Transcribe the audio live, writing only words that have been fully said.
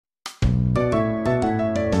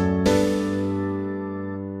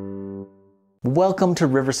Welcome to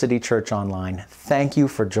River City Church Online. Thank you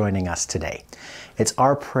for joining us today. It's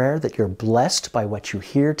our prayer that you're blessed by what you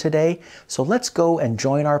hear today, so let's go and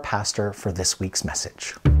join our pastor for this week's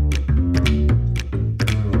message.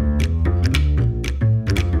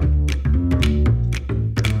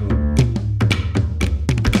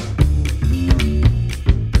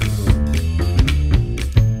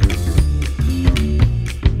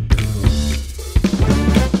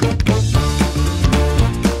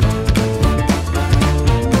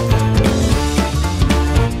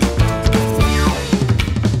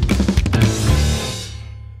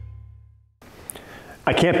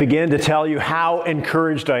 I can't begin to tell you how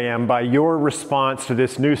encouraged I am by your response to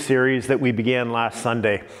this new series that we began last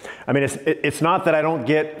Sunday. I mean, it's not that I don't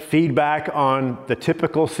get feedback on the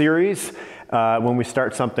typical series when we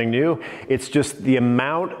start something new. It's just the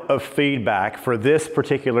amount of feedback for this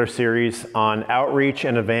particular series on outreach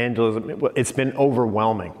and evangelism. It's been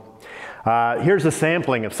overwhelming. Here's a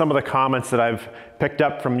sampling of some of the comments that I've picked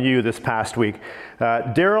up from you this past week.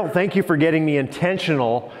 Darrell, thank you for getting me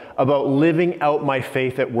intentional about living out my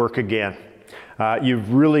faith at work again.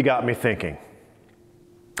 You've really got me thinking.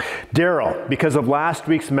 Darrell, because of last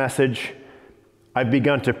week's message, I've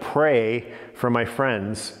begun to pray for my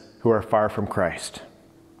friends who are far from Christ.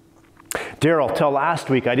 Darrell, till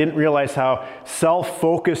last week, I didn't realize how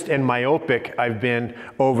self-focused and myopic I've been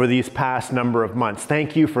over these past number of months.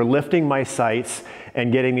 Thank you for lifting my sights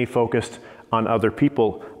and getting me focused on other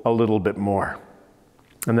people a little bit more.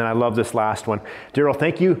 And then I love this last one. Darrell,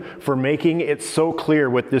 thank you for making it so clear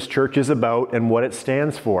what this church is about and what it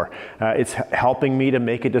stands for. It's helping me to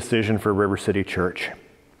make a decision for River City Church.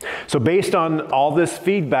 So based on all this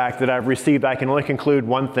feedback that I've received, I can only conclude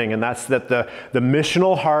one thing, and that's that the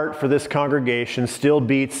missional heart for this congregation still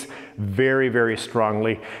beats very, very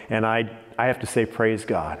strongly. And I have to say, praise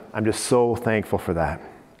God. I'm just so thankful for that.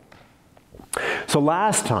 So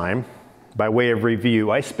last time, by way of review,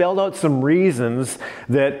 I spelled out some reasons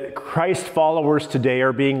that Christ followers today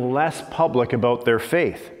are being less public about their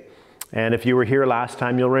faith. And if you were here last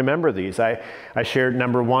time, you'll remember these. I shared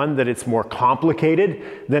number one, that it's more complicated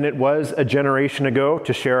than it was a generation ago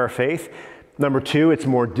to share our faith. Number two, it's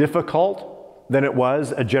more difficult than it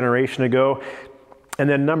was a generation ago. And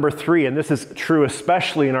then number three, and this is true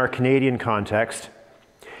especially in our Canadian context,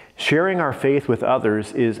 sharing our faith with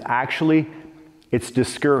others is actually, it's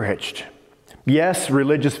discouraged. Yes,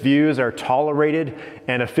 religious views are tolerated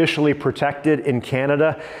and officially protected in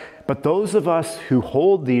Canada, but those of us who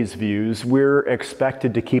hold these views, we're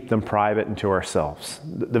expected to keep them private and to ourselves.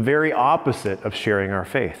 The very opposite of sharing our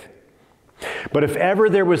faith. But if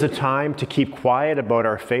ever there was a time to keep quiet about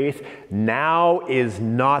our faith, now is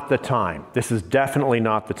not the time. This is definitely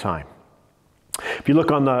not the time. If you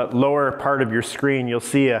look on the lower part of your screen, you'll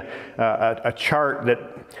see a chart that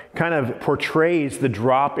kind of portrays the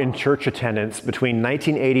drop in church attendance between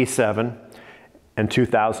 1987 and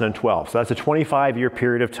 2012. So that's a 25-year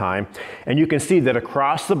period of time. And you can see that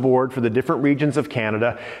across the board for the different regions of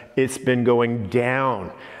Canada, it's been going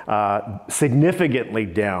down, significantly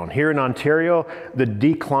down. Here in Ontario, the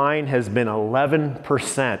decline has been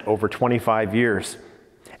 11% over 25 years.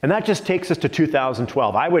 And that just takes us to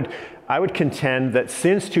 2012. I would contend that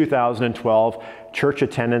since 2012, church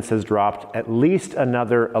attendance has dropped at least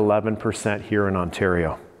another 11% here in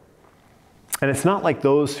Ontario. And it's not like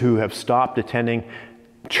those who have stopped attending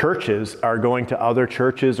churches are going to other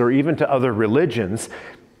churches or even to other religions.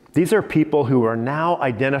 These are people who are now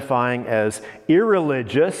identifying as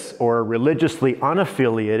irreligious or religiously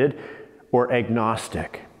unaffiliated or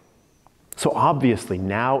agnostic. So obviously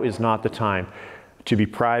now is not the time to be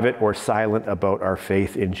private or silent about our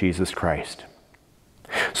faith in Jesus Christ.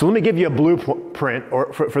 So let me give you a blueprint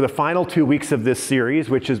for the final 2 weeks of this series,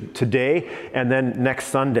 which is today and then next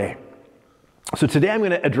Sunday. So today I'm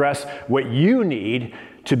going to address what you need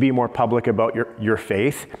to be more public about your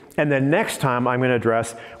faith. And then next time I'm going to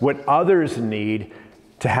address what others need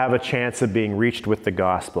to have a chance of being reached with the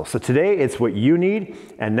gospel. So today it's what you need,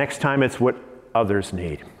 and next time it's what others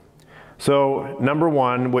need. So number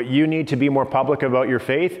one, what you need to be more public about your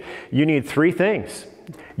faith, you need three things.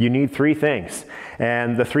 You need three things.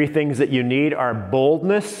 And the three things that you need are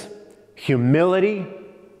boldness, humility,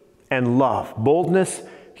 and love. Boldness,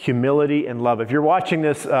 humility, and love. If you're watching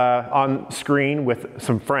this on screen with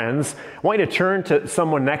some friends, I want you to turn to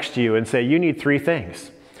someone next to you and say, you need three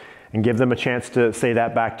things. And give them a chance to say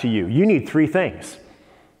that back to you. You need three things.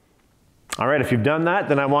 All right, if you've done that,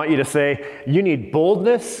 then I want you to say, you need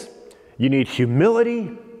boldness, you need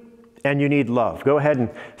humility, and you need love. Go ahead and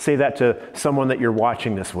say that to someone that you're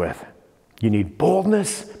watching this with. You need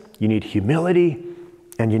boldness, you need humility,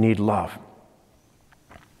 and you need love.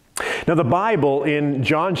 Now, the Bible in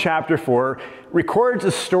John chapter 4 records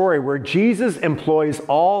a story where Jesus employs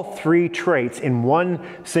all three traits in one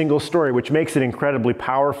single story, which makes it incredibly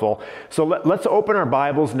powerful. So let's open our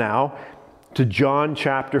Bibles now to John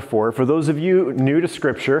chapter 4. For those of you new to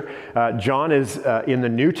Scripture, John is in the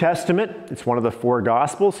New Testament. It's one of the four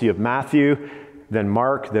Gospels. You have Matthew, then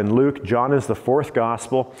Mark, then Luke. John is the fourth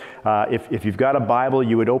Gospel. If you've got a Bible,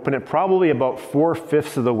 you would open it probably about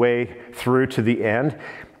 4/5 of the way through to the end.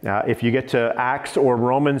 If you get to Acts or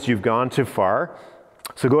Romans, you've gone too far.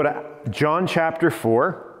 So go to John chapter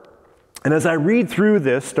 4. And as I read through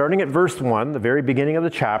this, starting at verse 1, the very beginning of the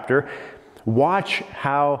chapter, watch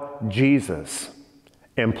how Jesus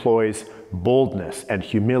employs boldness and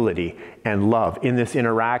humility and love in this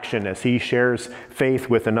interaction as he shares faith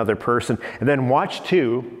with another person. And then watch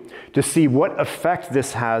too to see what effect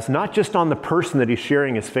this has, not just on the person that he's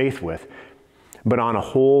sharing his faith with, but on a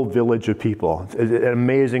whole village of people. It's an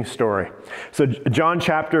amazing story. So John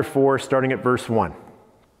chapter 4, starting at verse 1.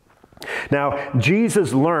 Now,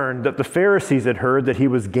 Jesus learned that the Pharisees had heard that he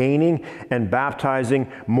was gaining and baptizing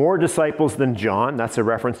more disciples than John. That's a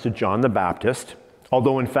reference to John the Baptist.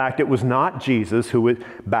 Although, in fact, it was not Jesus who was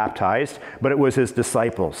baptized, but it was his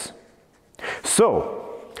disciples. So,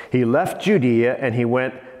 he left Judea and he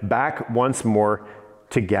went back once more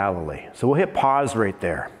to Galilee. So we'll hit pause right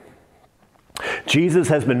there. Jesus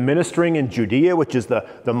has been ministering in Judea, which is the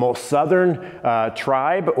most southern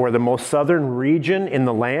tribe or the most southern region in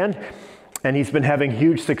the land. And he's been having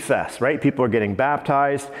huge success, right? People are getting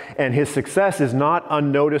baptized. And his success is not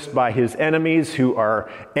unnoticed by his enemies who are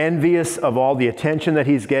envious of all the attention that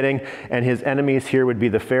he's getting. And his enemies here would be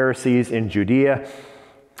the Pharisees in Judea.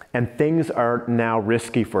 And things are now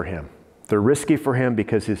risky for him. They're risky for him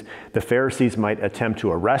because the Pharisees might attempt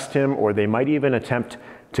to arrest him, or they might even attempt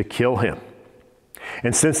to kill him.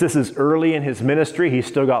 And since this is early in his ministry, he's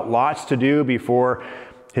still got lots to do before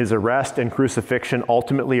his arrest and crucifixion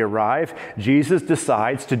ultimately arrive. Jesus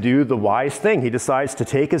decides to do the wise thing. He decides to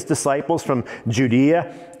take his disciples from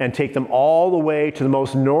Judea and take them all the way to the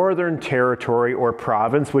most northern territory or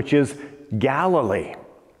province, which is Galilee,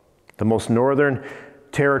 the most northern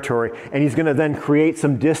territory. And he's going to then create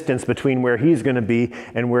some distance between where he's going to be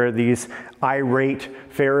and where these irate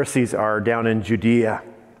Pharisees are down in Judea.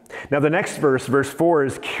 Now the next verse, verse 4,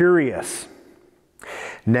 is curious.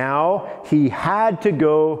 Now he had to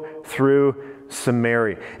go through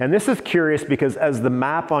Samaria. And this is curious because as the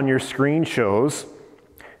map on your screen shows,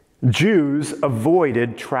 Jews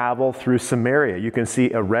avoided travel through Samaria. You can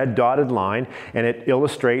see a red dotted line, and it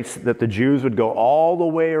illustrates that the Jews would go all the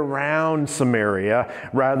way around Samaria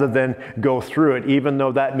rather than go through it, even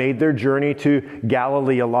though that made their journey to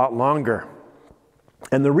Galilee a lot longer.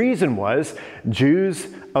 And the reason was Jews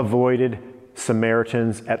avoided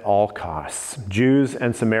Samaritans at all costs. Jews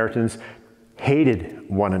and Samaritans hated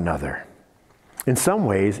one another. In some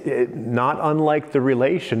ways, not unlike the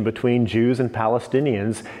relation between Jews and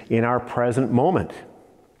Palestinians in our present moment.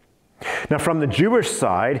 Now, from the Jewish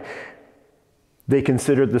side, they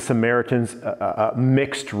considered the Samaritans a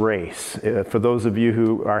mixed race. For those of you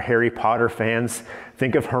who are Harry Potter fans,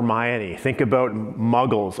 think of Hermione, think about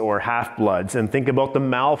Muggles or half-bloods, and think about the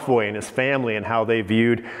Malfoy and his family and how they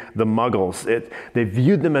viewed the Muggles. They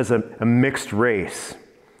viewed them as a mixed race.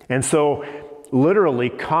 And so, literally,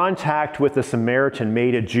 contact with a Samaritan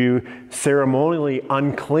made a Jew ceremonially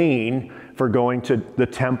unclean for going to the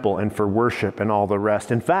temple and for worship and all the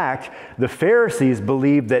rest. In fact, the Pharisees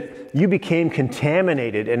believed that you became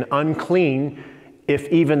contaminated and unclean if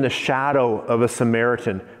even the shadow of a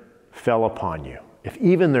Samaritan fell upon you, if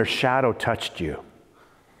even their shadow touched you.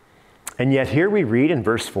 And yet here we read in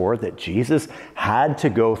verse 4 that Jesus had to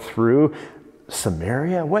go through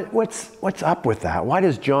Samaria. What's up with that? Why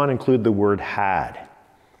does John include the word had?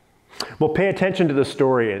 Well, pay attention to the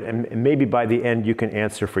story, and maybe by the end you can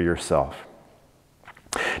answer for yourself.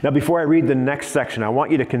 Now, before I read the next section, I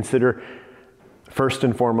want you to consider first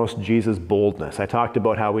and foremost Jesus' boldness. I talked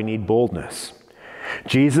about how we need boldness.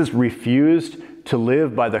 Jesus refused to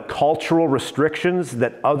live by the cultural restrictions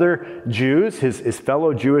that other Jews, his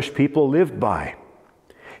fellow Jewish people, lived by.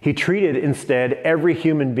 He treated instead every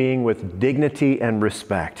human being with dignity and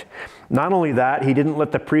respect. Not only that, he didn't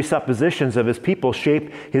let the presuppositions of his people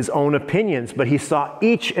shape his own opinions, but he saw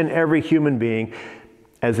each and every human being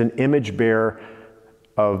as an image bearer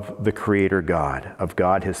of the Creator God, of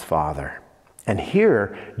God his Father. And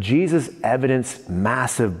here, Jesus evidenced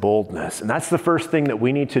massive boldness. And that's the first thing that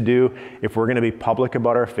we need to do if we're going to be public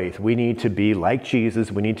about our faith. We need to be like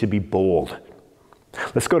Jesus. We need to be bold.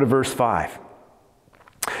 Let's go to verse 5.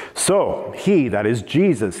 So he, that is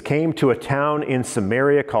Jesus, came to a town in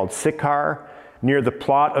Samaria called Sychar, near the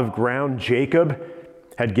plot of ground Jacob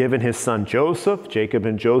had given his son Joseph. Jacob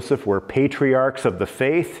and Joseph were patriarchs of the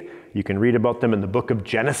faith. You can read about them in the book of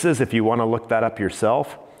Genesis if you want to look that up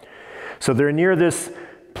yourself. So they're near this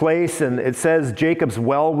place, and it says Jacob's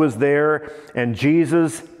well was there, and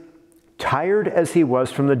Jesus, tired as he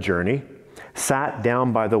was from the journey, sat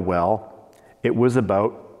down by the well. It was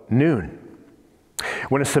about noon.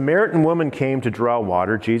 When a Samaritan woman came to draw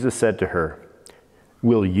water, Jesus said to her,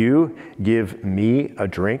 "Will you give me a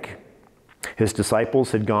drink?" His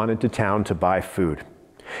disciples had gone into town to buy food.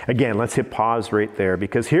 Again, let's hit pause right there,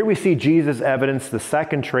 because here we see Jesus evidence the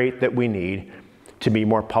second trait that we need to be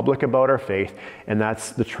more public about our faith, and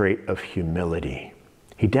that's the trait of humility.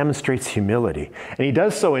 He demonstrates humility, and he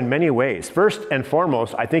does so in many ways. First and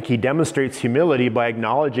foremost, I think he demonstrates humility by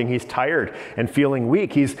acknowledging he's tired and feeling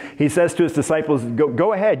weak. He says to his disciples,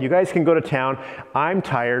 go ahead, you guys can go to town. I'm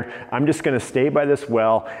tired. I'm just going to stay by this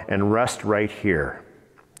well and rest right here.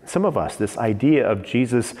 Some of us, this idea of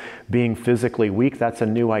Jesus being physically weak, that's a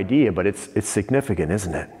new idea, but it's significant,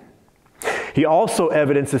 isn't it? He also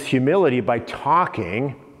evidences humility by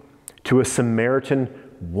talking to a Samaritan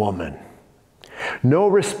woman. No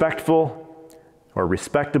respectful or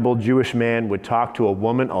respectable Jewish man would talk to a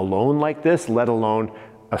woman alone like this, let alone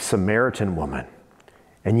a Samaritan woman.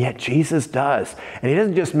 And yet Jesus does. And he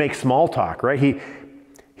doesn't just make small talk, right?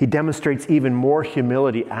 He demonstrates even more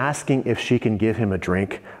humility, asking if she can give him a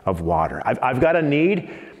drink of water. I've got a need.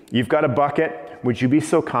 You've got a bucket. Would you be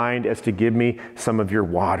so kind as to give me some of your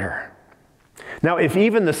water? Now, if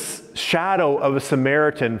even the shadow of a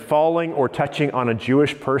Samaritan falling or touching on a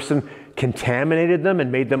Jewish person contaminated them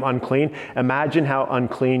and made them unclean, imagine how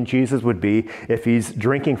unclean Jesus would be if he's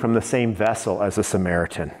drinking from the same vessel as a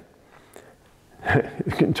Samaritan.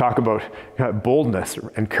 Talk about boldness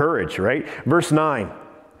and courage, right? Verse 9.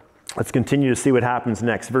 Let's continue to see what happens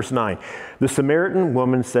next. Verse 9. The Samaritan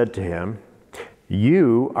woman said to him,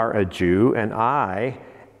 "You are a Jew, and I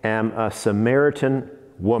am a Samaritan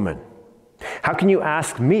woman. How can you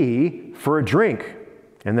ask me for a drink?"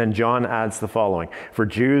 And then John adds the following, "For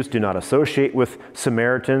Jews do not associate with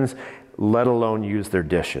Samaritans, let alone use their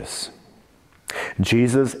dishes."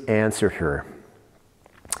 Jesus answered her,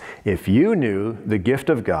 "If you knew the gift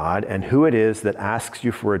of God and who it is that asks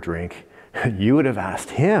you for a drink, you would have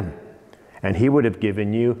asked him, and he would have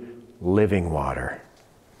given you living water."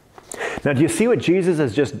 Now, do you see what Jesus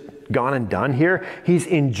has just gone and done here? He's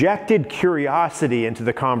injected curiosity into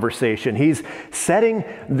the conversation. He's setting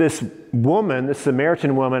this woman, the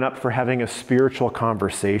Samaritan woman, up for having a spiritual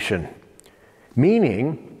conversation.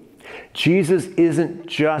 Meaning, Jesus isn't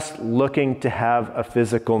just looking to have a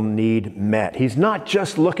physical need met. He's not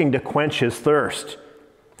just looking to quench his thirst.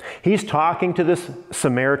 He's talking to this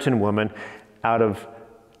Samaritan woman out of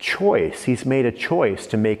choice. He's made a choice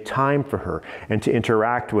to make time for her and to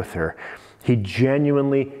interact with her. He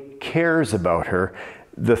genuinely cares about her.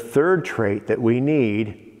 The third trait that we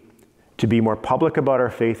need to be more public about our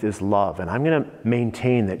faith is love. And I'm going to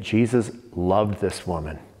maintain that Jesus loved this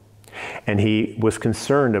woman, and he was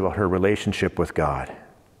concerned about her relationship with God.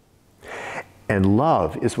 And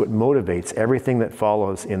love is what motivates everything that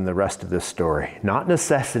follows in the rest of this story. Not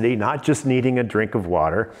necessity, not just needing a drink of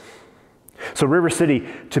water. So River City,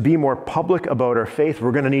 to be more public about our faith,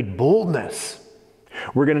 we're going to need boldness.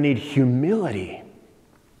 We're going to need humility.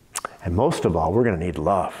 And most of all, we're going to need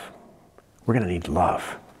love. We're going to need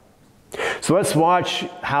love. So let's watch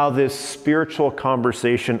how this spiritual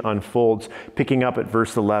conversation unfolds, picking up at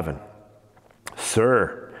verse 11.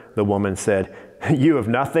 "Sir," the woman said, "you have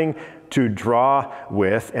nothing to draw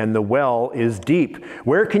with, and the well is deep.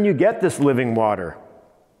 Where can you get this living water?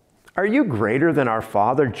 Are you greater than our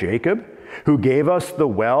father Jacob, who gave us the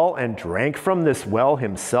well and drank from this well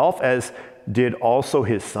himself, as did also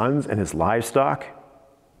his sons and his livestock?"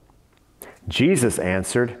 Jesus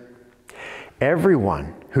answered,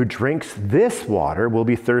 "Everyone who drinks this water will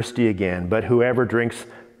be thirsty again, but whoever drinks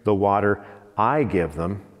the water I give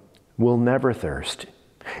them will never thirst.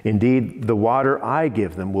 Indeed, the water I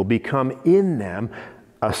give them will become in them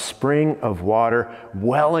a spring of water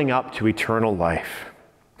welling up to eternal life."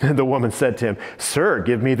 The woman said to him, "Sir,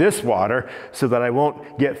 give me this water so that I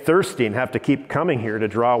won't get thirsty and have to keep coming here to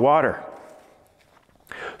draw water."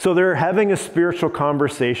 So they're having a spiritual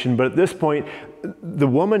conversation, but at this point, the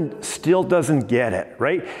woman still doesn't get it,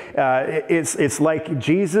 right? It's like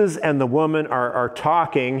Jesus and the woman are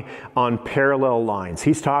talking on parallel lines.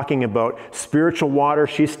 He's talking about spiritual water.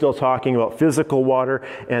 She's still talking about physical water,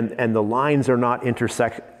 and the lines are not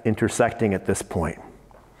intersecting at this point.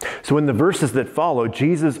 So in the verses that follow,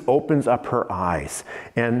 Jesus opens up her eyes.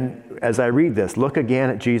 And as I read this, look again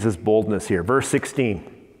at Jesus' boldness here. Verse 16.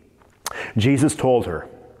 Jesus told her,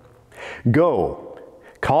 "Go,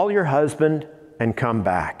 call your husband and come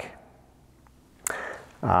back."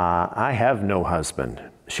 "I have no husband,"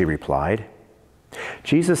 she replied.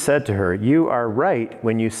 Jesus said to her, "You are right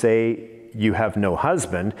when you say you have no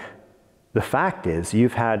husband. The fact is,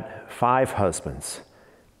 you've had 5 husbands,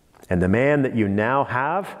 and the man that you now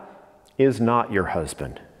have is not your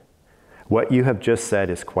husband. What you have just said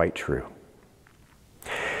is quite true."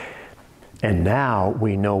 And now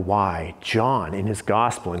we know why John in his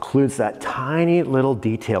gospel includes that tiny little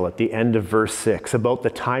detail at the end of verse 6 about the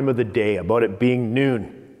time of the day, about it being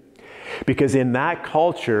noon. Because in that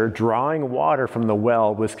culture, drawing water from the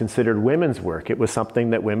well was considered women's work. It was something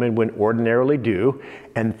that women would ordinarily do.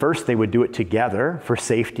 And first, they would do it together for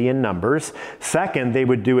safety in numbers. Second, they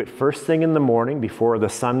would do it first thing in the morning before the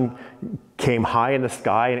sun came high in the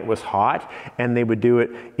sky and it was hot. And they would do it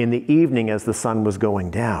in the evening as the sun was going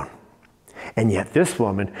down. And yet this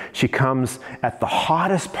woman, she comes at the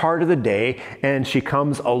hottest part of the day, and she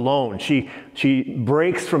comes alone. She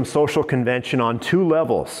breaks from social convention on 2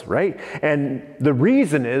 levels, right? And the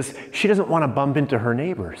reason is she doesn't want to bump into her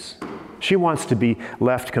neighbors. She wants to be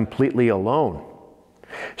left completely alone.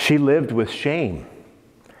 She lived with shame.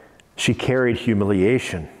 She carried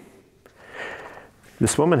humiliation.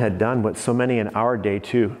 This woman had done what so many in our day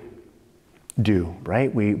too do,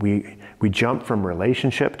 right? We jump from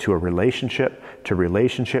relationship to a relationship to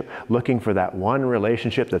relationship, looking for that one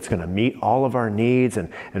relationship that's going to meet all of our needs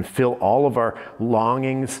and fill all of our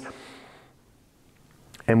longings.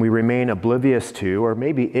 And we remain oblivious to, or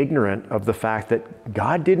maybe ignorant of the fact that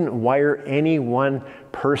God didn't wire any one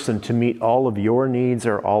person to meet all of your needs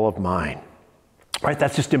or all of mine. Right?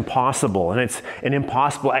 That's just impossible. And it's an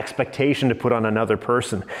impossible expectation to put on another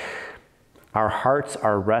person. Our hearts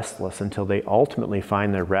are restless until they ultimately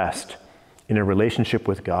find their rest in a relationship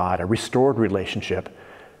with God, a restored relationship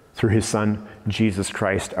through His Son, Jesus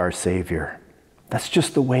Christ, our Savior. That's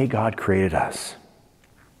just the way God created us.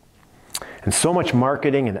 And so much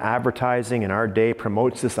marketing and advertising in our day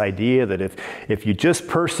promotes this idea that if you just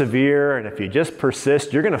persevere and if you just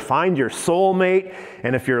persist, you're going to find your soulmate.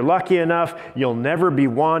 And if you're lucky enough, you'll never be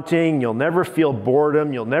wanting, you'll never feel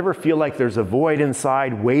boredom, you'll never feel like there's a void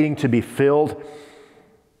inside waiting to be filled.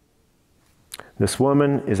 This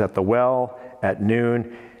woman is at the well at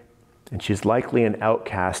noon, and she's likely an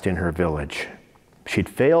outcast in her village. She'd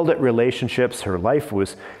failed at relationships. Her life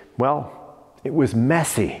was, it was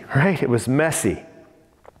messy, right? It was messy.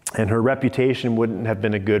 And her reputation wouldn't have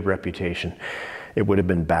been a good reputation. It would have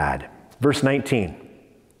been bad. Verse 19.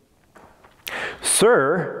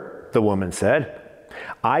 "Sir," the woman said,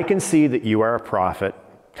 "I can see that you are a prophet.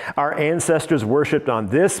 Our ancestors worshipped on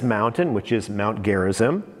this mountain, which is Mount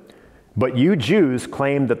Gerizim. But you Jews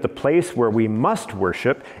claim that the place where we must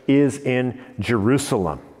worship is in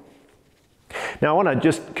Jerusalem." Now, I want to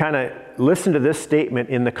just kind of listen to this statement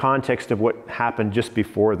in the context of what happened just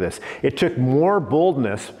before this. It took more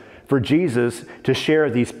boldness for Jesus to share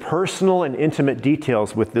these personal and intimate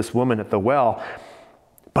details with this woman at the well,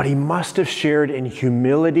 but He must have shared in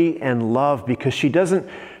humility and love, because she doesn't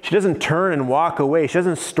turn and walk away. She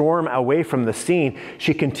doesn't storm away from the scene.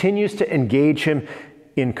 She continues to engage Him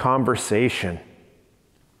in conversation.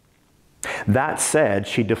 That said,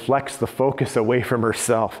 she deflects the focus away from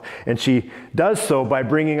herself, and she does so by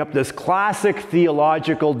bringing up this classic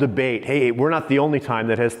theological debate. Hey, we're not the only time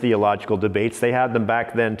that has theological debates. They had them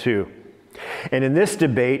back then too. And in this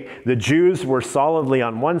debate, the Jews were solidly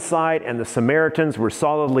on one side and the Samaritans were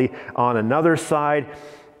solidly on another side,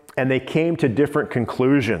 and they came to different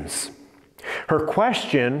conclusions. Her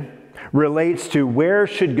question relates to, where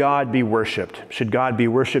should God be worshipped? Should God be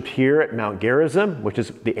worshipped here at Mount Gerizim, which is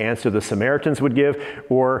the answer the Samaritans would give,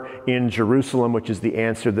 or in Jerusalem, which is the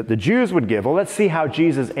answer that the Jews would give? Well, let's see how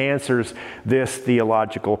Jesus answers this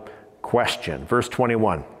theological question. Verse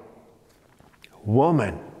 21.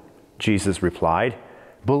 "Woman," Jesus replied,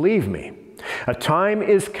 "believe me, a time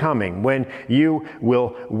is coming when you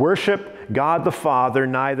will worship God the Father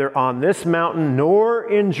neither on this mountain nor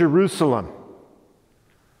in Jerusalem.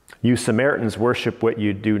 You Samaritans worship what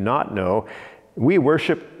you do not know. We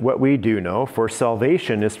worship what we do know, for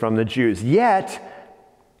salvation is from the Jews. Yet,"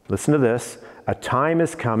 listen to this, "a time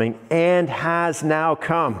is coming and has now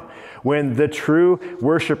come when the true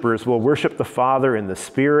worshipers will worship the Father in the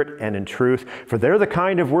Spirit and in truth, for they're the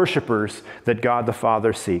kind of worshipers that God the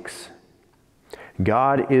Father seeks.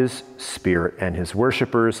 God is Spirit, and His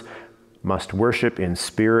worshipers must worship in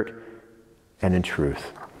spirit and in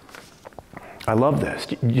truth." I love this.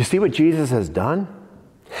 You see what Jesus has done?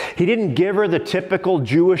 He didn't give her the typical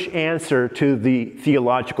Jewish answer to the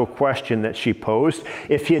theological question that she posed.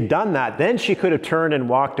 If he had done that, then she could have turned and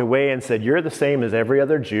walked away and said, "You're the same as every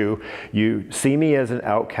other Jew. You see me as an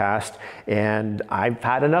outcast, and I've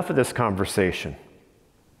had enough of this conversation."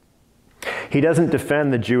 He doesn't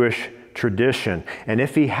defend the Jewish tradition. And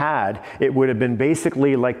if he had, it would have been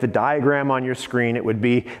basically like the diagram on your screen. It would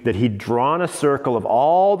be that he'd drawn a circle of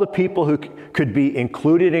all the people who could be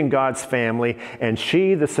included in God's family, and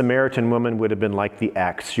she, the Samaritan woman, would have been like the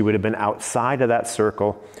X. She would have been outside of that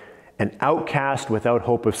circle, an outcast without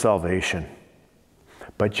hope of salvation.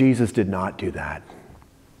 But Jesus did not do that.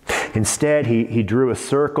 Instead, he drew a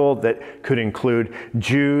circle that could include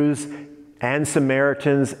Jews and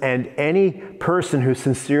Samaritans and any person who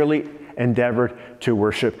sincerely endeavored to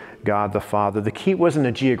worship God the Father. The key wasn't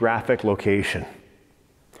a geographic location.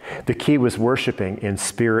 The key was worshiping in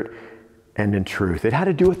spirit and in truth. It had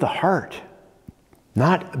to do with the heart,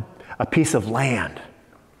 not a piece of land.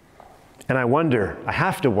 And I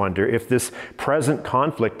have to wonder if this present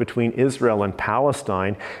conflict between Israel and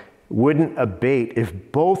Palestine wouldn't abate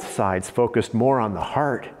if both sides focused more on the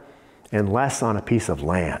heart and less on a piece of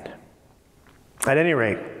land. At any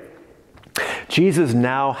rate, Jesus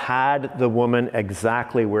now had the woman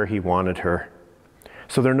exactly where he wanted her.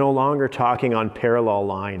 So they're no longer talking on parallel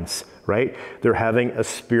lines, right? They're having a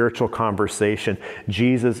spiritual conversation.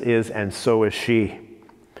 Jesus is, and so is she.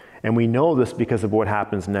 And we know this because of what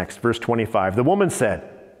happens next. Verse 25, the woman said,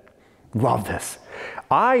 love this,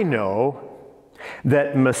 "I know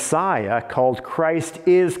that Messiah, called Christ,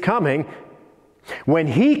 is coming. When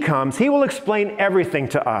he comes, he will explain everything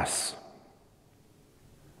to us."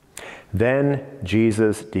 Then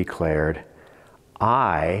Jesus declared,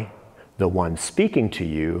 "I, the one speaking to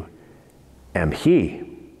you, am he."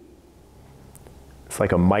 It's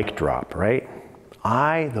like a mic drop, right?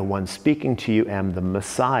 I, the one speaking to you, am the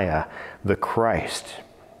Messiah, the Christ.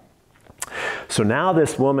 So now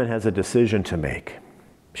this woman has a decision to make.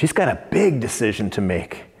 She's got a big decision to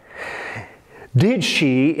make. Did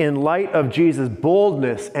she, in light of Jesus'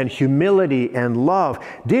 boldness and humility and love,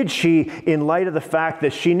 did she, in light of the fact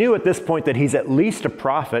that she knew at this point that he's at least a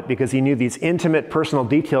prophet because he knew these intimate personal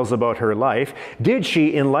details about her life, did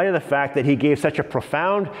she, in light of the fact that he gave such a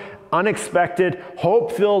profound, unexpected,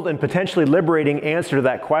 hope-filled, and potentially liberating answer to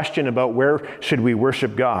that question about where should we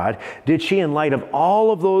worship God, did she, in light of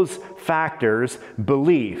all of those factors,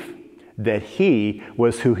 believe that he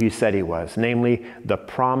was who he said he was, namely the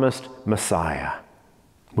promised Messiah?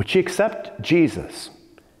 Would she accept Jesus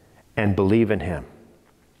and believe in him?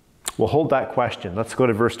 We'll hold that question. Let's go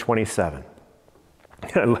to verse 27.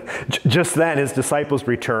 Just then his disciples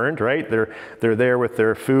returned, right? They're there with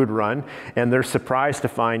their food run, and they're surprised to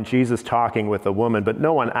find Jesus talking with a woman. But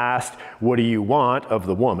no one asked, "What do you want?" of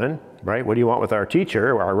the woman, right? "What do you want with our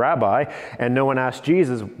teacher or our rabbi?" And no one asked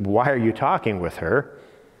Jesus, "Why are you talking with her?"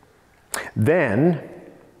 Then,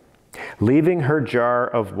 leaving her jar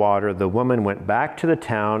of water, the woman went back to the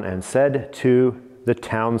town and said to the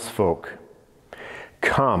townsfolk,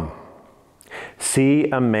 "Come, see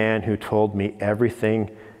a man who told me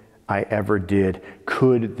everything I ever did.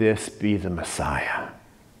 Could this be the Messiah?"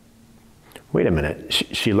 Wait a minute.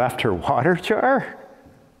 She left her water jar?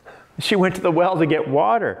 She went to the well to get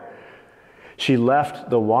water. She left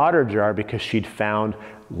the water jar because she'd found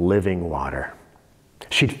living water.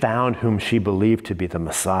 She'd found whom she believed to be the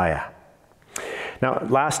Messiah. Now,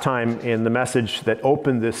 last time in the message that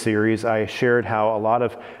opened this series, I shared how a lot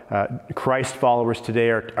of Christ followers today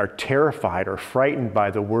are terrified or frightened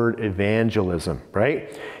by the word evangelism, right?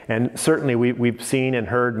 And certainly we've seen and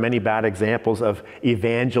heard many bad examples of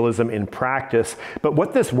evangelism in practice. But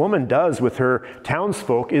what this woman does with her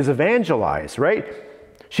townsfolk is evangelize, right?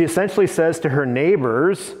 She essentially says to her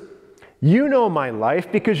neighbors, "You know my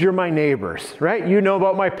life because you're my neighbors," right? You know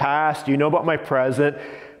about my past, you know about my present,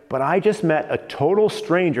 but I just met a total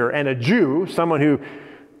stranger and a Jew, someone who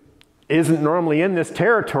isn't normally in this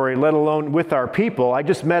territory, let alone with our people. I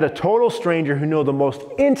just met a total stranger who knows the most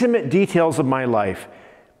intimate details of my life.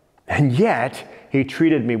 And yet, he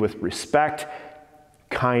treated me with respect,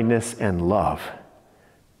 kindness, and love.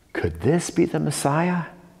 Could this be the Messiah?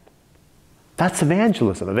 That's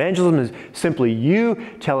evangelism. Evangelism is simply you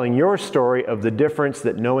telling your story of the difference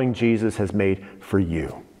that knowing Jesus has made for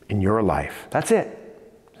you in your life. That's it.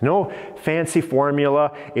 No fancy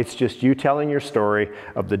formula. It's just you telling your story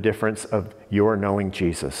of the difference of your knowing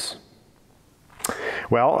Jesus.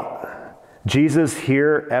 Well, Jesus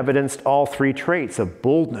here evidenced all three traits of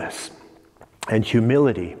boldness and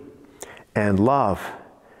humility and love.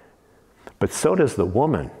 But so does the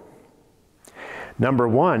woman. Number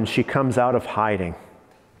one, she comes out of hiding.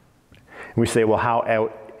 And we say, well, how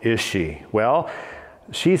out is she? Well,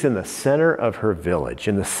 she's in the center of her village,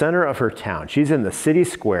 in the center of her town. She's in the city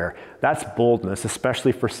square. That's boldness,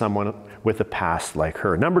 especially for someone with a past like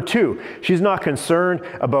her. Number two, she's not concerned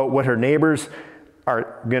about what her neighbors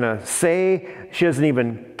are going to say. She doesn't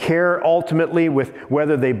even care ultimately with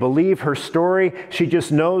whether they believe her story. She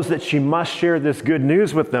just knows that she must share this good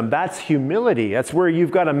news with them. That's humility. That's where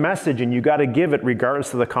you've got a message and you've got to give it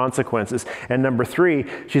regardless of the consequences. And number three,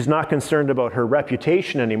 she's not concerned about her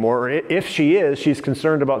reputation anymore. Or if she is, she's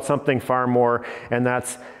concerned about something far more, and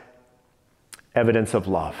that's evidence of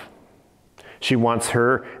love. She wants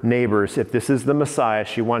her neighbors, if this is the Messiah,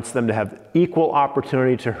 she wants them to have equal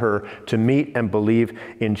opportunity to her to meet and believe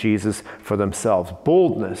in Jesus for themselves.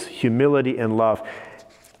 Boldness, humility, and love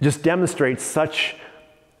just demonstrates such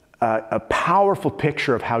a powerful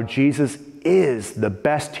picture of how Jesus is the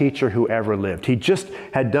best teacher who ever lived. He just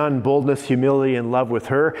had done boldness, humility, and love with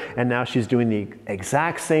her, and now she's doing the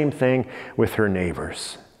exact same thing with her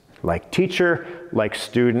neighbors. Like teacher, like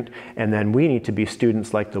student, and then we need to be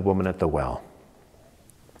students like the woman at the well.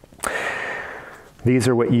 These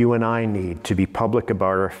are what you and I need to be public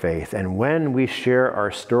about our faith. And when we share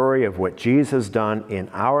our story of what Jesus has done in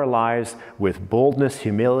our lives with boldness,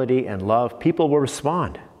 humility, and love, people will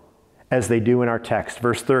respond as they do in our text.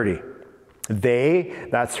 Verse 30. They,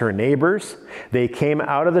 that's her neighbors, they came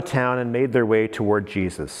out of the town and made their way toward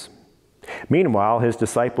Jesus. Meanwhile, his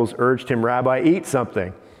disciples urged him, Rabbi, eat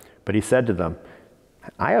something. But he said to them,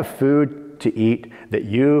 I have food to eat that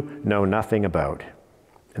you know nothing about.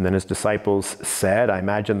 And then his disciples said, I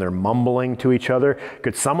imagine they're mumbling to each other,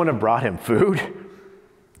 could someone have brought him food?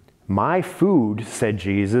 My food, said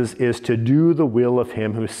Jesus, is to do the will of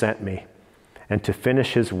him who sent me and to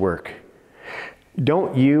finish his work.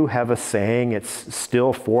 Don't you have a saying, it's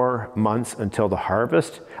still 4 months until the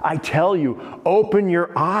harvest? I tell you, open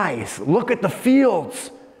your eyes, look at the fields.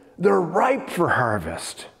 They're ripe for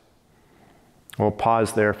harvest. We'll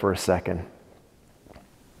pause there for a second.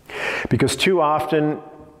 Because too often,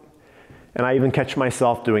 and I even catch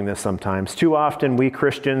myself doing this sometimes, too often we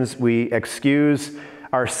Christians, we excuse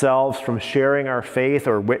ourselves from sharing our faith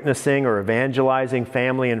or witnessing or evangelizing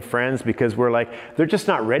family and friends because we're like, they're just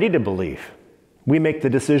not ready to believe. We make the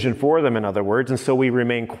decision for them, in other words, and so we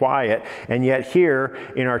remain quiet. And yet here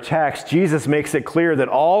in our text, Jesus makes it clear that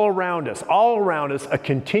all around us, a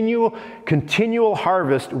continual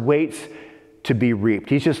harvest waits to be reaped.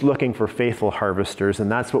 He's just looking for faithful harvesters,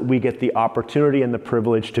 and that's what we get the opportunity and the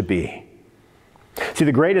privilege to be. See,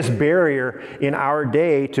 the greatest barrier in our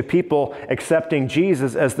day to people accepting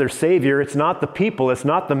Jesus as their Savior, it's not the people, it's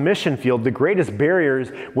not the mission field. The greatest barrier is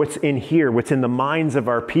what's in here, what's in the minds of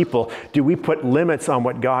our people. Do we put limits on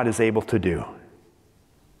what God is able to do?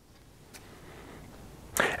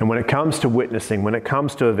 And when it comes to witnessing, when it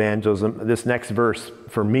comes to evangelism, this next verse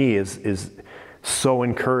for me is so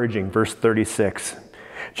encouraging. Verse 36.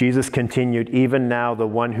 Jesus continued, even now the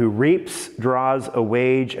one who reaps draws a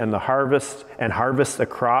wage and harvests a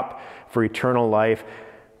crop for eternal life,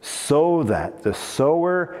 so that the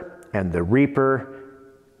sower and the reaper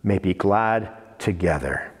may be glad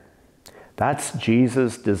together. That's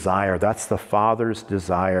Jesus' desire. That's the Father's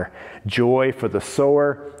desire. Joy for the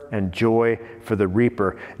sower and joy for the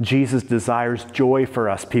reaper. Jesus desires joy for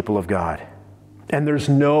us, people of God. And there's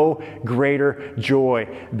no greater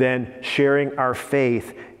joy than sharing our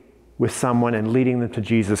faith with someone and leading them to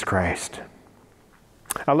Jesus Christ.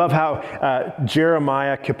 I love how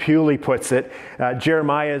Jeremiah Capuli puts it.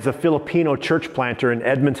 Jeremiah is a Filipino church planter in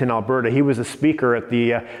Edmonton, Alberta. He was a speaker at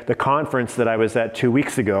the conference that I was at 2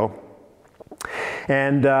 weeks ago.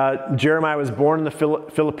 And Jeremiah was born in the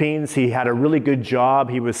Philippines. He had a really good job.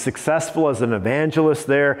 He was successful as an evangelist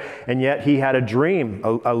there. And yet he had a dream,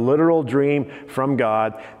 a literal dream from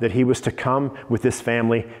God that he was to come with his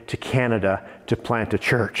family to Canada to plant a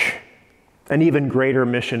church, an even greater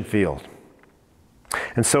mission field.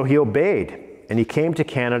 And so he obeyed, and he came to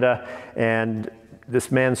Canada, and this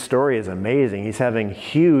man's story is amazing. He's having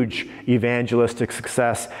huge evangelistic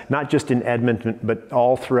success, not just in Edmonton, but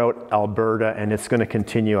all throughout Alberta, and it's going to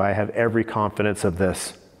continue. I have every confidence of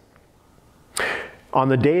this. On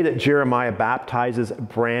the day that Jeremiah baptizes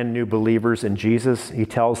brand new believers in Jesus, he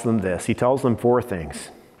tells them this. He tells them 4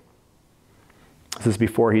 things. This is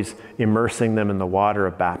before he's immersing them in the water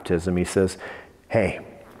of baptism. He says, hey,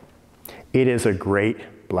 it is a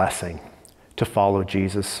great blessing to follow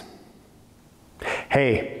Jesus.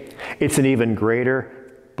 Hey, it's an even greater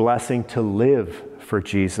blessing to live for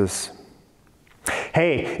Jesus.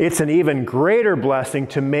 Hey, it's an even greater blessing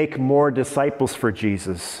to make more disciples for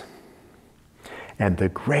Jesus. And the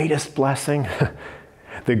greatest blessing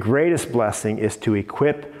is to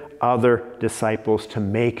equip other disciples to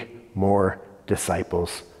make more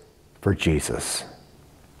disciples for Jesus.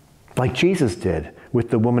 Like Jesus did with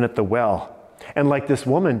the woman at the well, and like this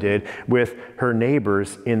woman did with her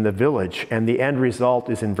neighbors in the village. And the end result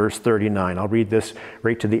is in verse 39. I'll read this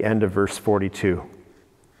right to the end of verse 42.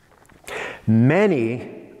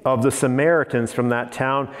 Many of the Samaritans from that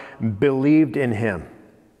town believed in him.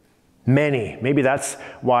 Many. Maybe that's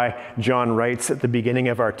why John writes at the beginning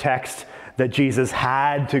of our text that Jesus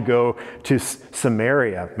had to go to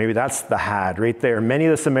Samaria. Maybe that's the had right there. Many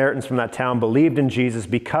of the Samaritans from that town believed in Jesus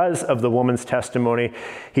because of the woman's testimony.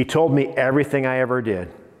 He told me everything I ever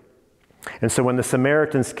did. And so when the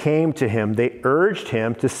Samaritans came to him, they urged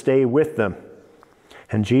him to stay with them.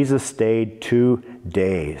 And Jesus stayed 2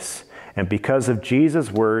 days. And because of Jesus'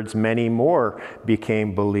 words, many more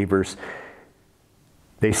became believers.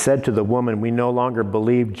 They said to the woman, "We no longer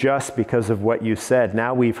believe just because of what you said.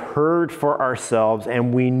 Now we've heard for ourselves,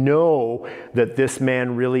 and we know that this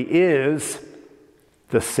man really is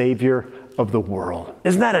the Savior of the world."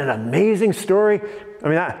 Isn't that an amazing story? I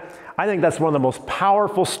mean, I think that's one of the most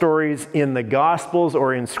powerful stories in the Gospels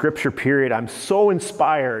or in Scripture, period. I'm so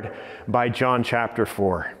inspired by John chapter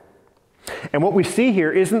 4. And what we see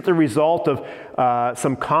here isn't the result of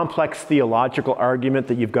some complex theological argument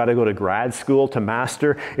that you've got to go to grad school to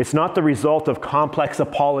master. It's not the result of complex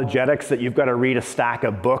apologetics that you've got to read a stack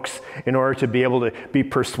of books in order to be able to be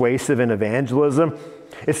persuasive in evangelism.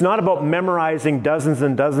 It's not about memorizing dozens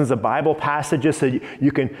and dozens of Bible passages so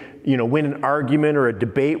you can, win an argument or a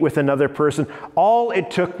debate with another person. All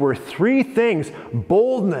it took were 3 things: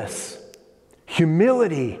 boldness,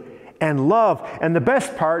 humility, and love. And the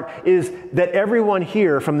best part is that everyone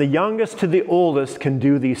here, from the youngest to the oldest, can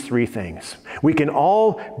do these 3 things. We can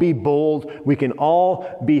all be bold, we can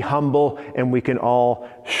all be humble, and we can all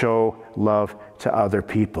show love to other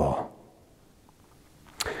people.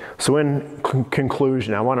 So in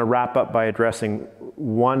conclusion, I want to wrap up by addressing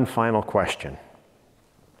one final question.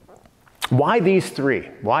 Why these 3?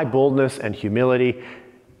 Why boldness and humility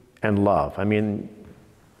and love? I mean,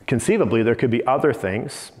 conceivably, there could be other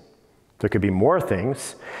things. There could be more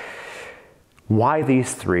things. Why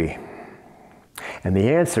these 3? And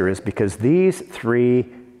the answer is because these 3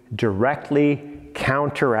 directly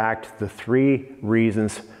counteract the 3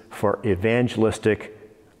 reasons for evangelistic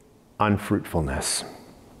unfruitfulness.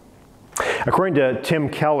 According to Tim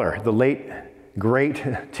Keller, the late, great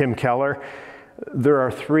Tim Keller, there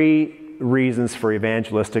are 3 reasons for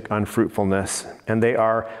evangelistic unfruitfulness, and they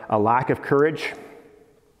are a lack of courage,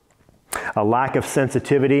 a lack of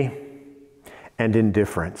sensitivity, and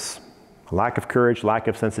indifference. Lack of courage, lack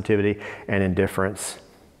of sensitivity, and indifference.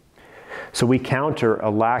 So we counter a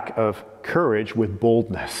lack of courage with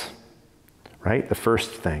boldness, right? The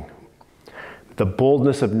first thing. The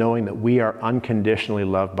boldness of knowing that we are unconditionally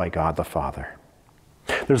loved by God the Father.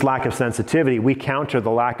 There's lack of sensitivity. We counter the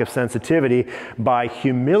lack of sensitivity by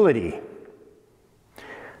humility.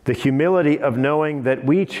 The humility of knowing that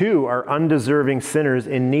we too are undeserving sinners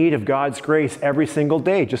in need of God's grace every single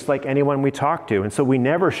day, just like anyone we talk to. And so we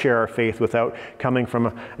never share our faith without coming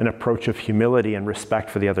from an approach of humility and respect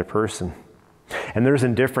for the other person. And there's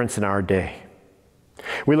indifference in our day.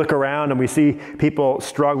 We look around and we see people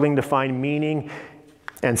struggling to find meaning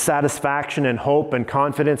and satisfaction and hope and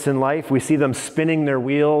confidence in life. We see them spinning their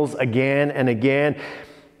wheels again and again.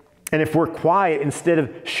 And if we're quiet instead of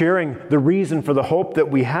sharing the reason for the hope that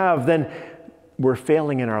we have, then we're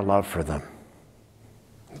failing in our love for them.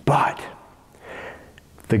 But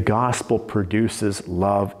the gospel produces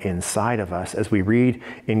love inside of us, as we read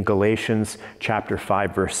in Galatians chapter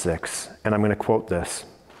 5, verse 6. And I'm going to quote this.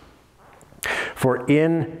 "For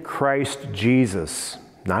in Christ Jesus,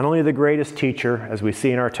 not only the greatest teacher, as we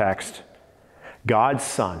see in our text, God's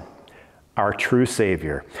Son, our true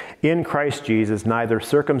Savior. In Christ Jesus, neither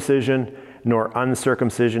circumcision nor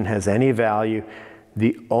uncircumcision has any value.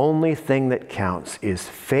 The only thing that counts is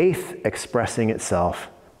faith expressing itself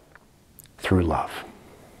through love."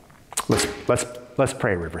 Let's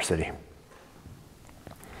pray, River City.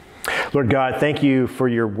 Lord God, thank you for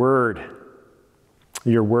your word.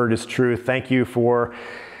 Your word is truth. Thank you for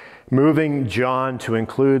moving John to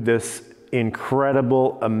include this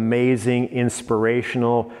incredible, amazing,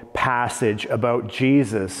 inspirational passage about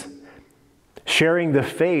Jesus sharing the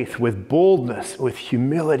faith with boldness, with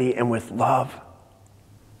humility, and with love.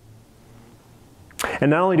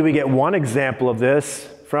 And not only do we get one example of this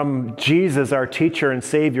from Jesus, our teacher and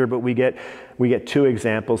Savior, but we get 2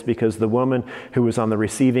 examples, because the woman who was on the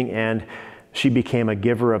receiving end, she became a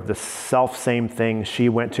giver of the self-same thing. She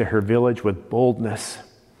went to her village with boldness,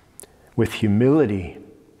 with humility,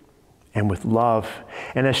 and with love.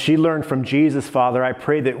 And as she learned from Jesus, Father, I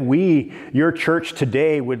pray that we, your church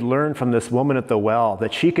today, would learn from this woman at the well,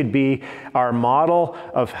 that she could be our model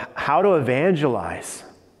of how to evangelize,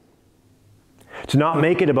 to not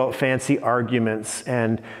make it about fancy arguments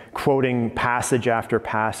and quoting passage after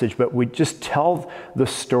passage, but we just tell the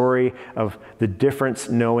story of the difference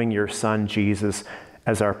knowing your Son, Jesus,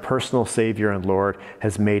 as our personal Savior and Lord,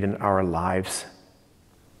 has made in our lives.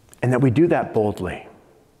 And that we do that boldly.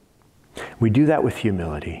 We do that with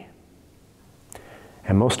humility.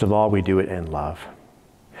 And most of all, we do it in love.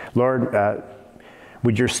 Lord,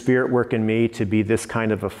 would your Spirit work in me to be this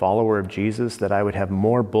kind of a follower of Jesus, that I would have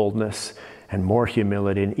more boldness and more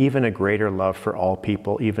humility and even a greater love for all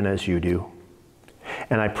people, even as you do.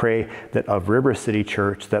 And I pray that of River City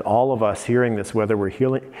Church, that all of us hearing this, whether we're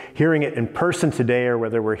hearing it in person today or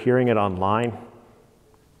whether we're hearing it online,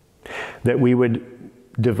 that we would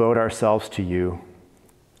devote ourselves to you,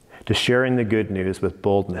 to sharing the good news with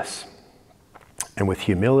boldness and with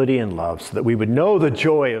humility and love, so that we would know the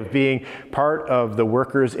joy of being part of the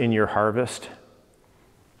workers in your harvest,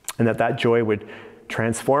 and that joy would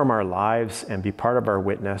transform our lives and be part of our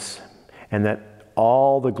witness, and that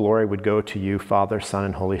all the glory would go to you, Father, Son,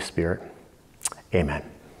 and Holy Spirit. Amen.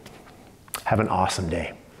 Have an awesome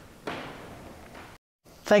day.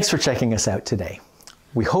 Thanks for checking us out today.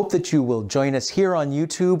 We hope that you will join us here on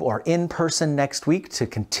YouTube or in person next week to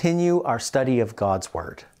continue our study of God's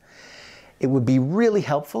Word. It would be really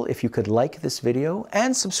helpful if you could like this video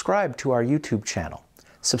and subscribe to our YouTube channel.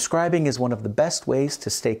 Subscribing is one of the best ways to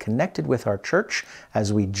stay connected with our church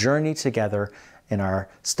as we journey together in our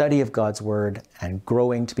study of God's Word and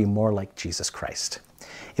growing to be more like Jesus Christ.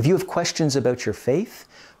 If you have questions about your faith,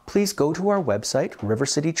 please go to our website,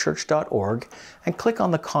 rivercitychurch.org, and click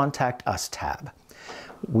on the Contact Us tab.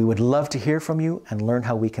 We would love to hear from you and learn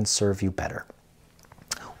how we can serve you better.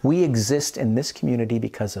 We exist in this community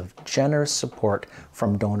because of generous support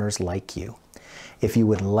from donors like you. If you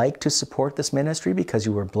would like to support this ministry because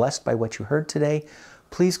you were blessed by what you heard today,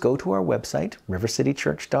 please go to our website,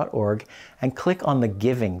 rivercitychurch.org, and click on the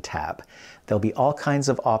Giving tab. There'll be all kinds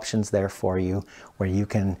of options there for you where you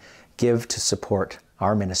can give to support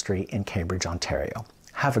our ministry in Cambridge, Ontario.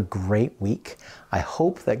 Have a great week. I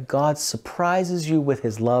hope that God surprises you with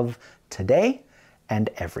his love today and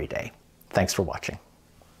every day. Thanks for watching.